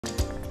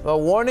A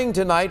warning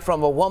tonight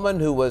from a woman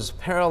who was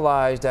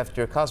paralyzed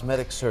after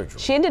cosmetic surgery.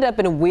 She ended up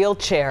in a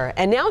wheelchair,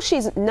 and now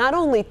she's not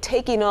only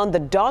taking on the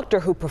doctor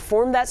who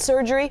performed that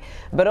surgery,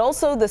 but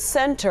also the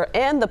center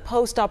and the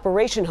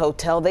post-operation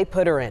hotel they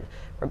put her in.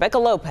 Rebecca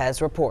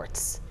Lopez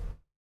reports.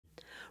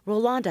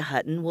 Rolanda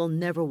Hutton will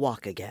never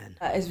walk again.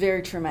 It's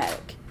very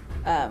traumatic.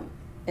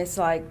 It's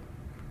like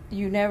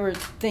you never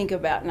think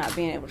about not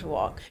being able to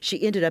walk.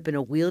 She ended up in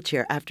a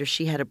wheelchair after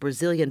she had a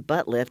Brazilian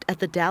butt lift at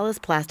the Dallas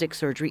Plastic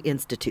Surgery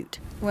Institute.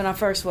 When I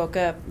first woke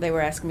up, they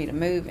were asking me to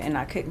move, and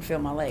I couldn't feel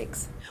my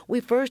legs. We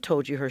first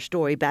told you her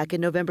story back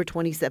in November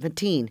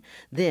 2017.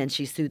 Then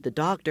she sued the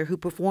doctor who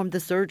performed the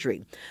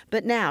surgery.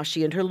 But now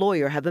she and her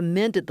lawyer have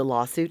amended the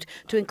lawsuit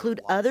to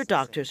include other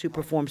doctors who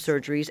perform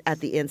surgeries at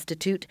the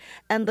Institute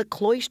and the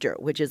Cloister,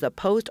 which is a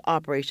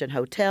post-operation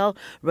hotel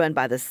run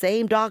by the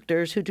same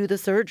doctors who do the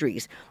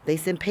surgeries. They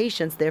send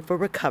patients there for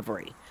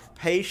recovery.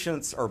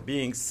 Patients are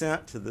being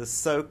sent to this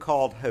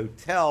so-called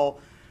hotel,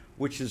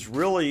 which is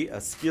really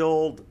a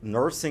skilled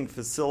nursing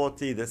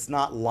facility that's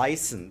not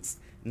licensed,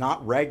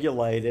 not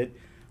regulated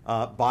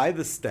by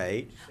the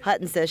state.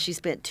 Hutton says she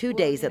spent 2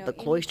 days at the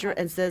Cloister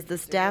and says the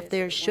staff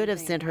there should have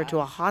sent her to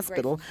a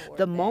hospital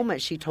the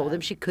moment she told them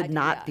she could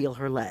not feel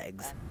her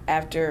legs.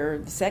 After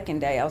the second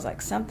day, I was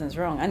like, something's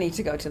wrong. I need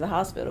to go to the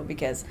hospital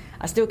because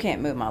I still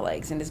can't move my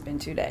legs, and it's been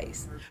 2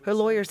 days. Her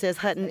lawyer says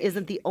Hutton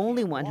isn't the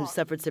only one who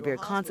suffered severe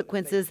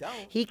consequences.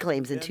 He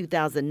claims in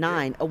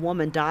 2009, a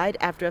woman died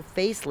after a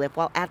facelift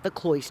while at the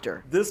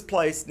Cloister. This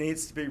place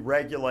needs to be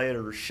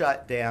regulated or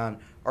shut down,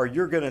 or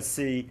you're going to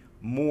see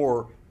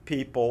more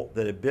people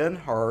that have been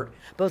hurt.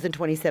 Both in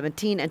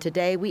 2017 and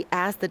today, we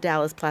asked the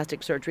Dallas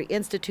Plastic Surgery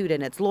Institute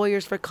and its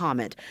lawyers for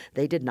comment.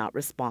 They did not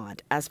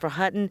respond. As for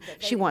Hutton,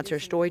 she wants her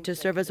story to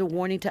serve as a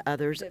warning to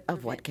others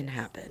of what can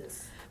happen.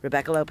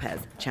 Rebecca Lopez,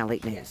 Channel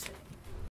 8 News.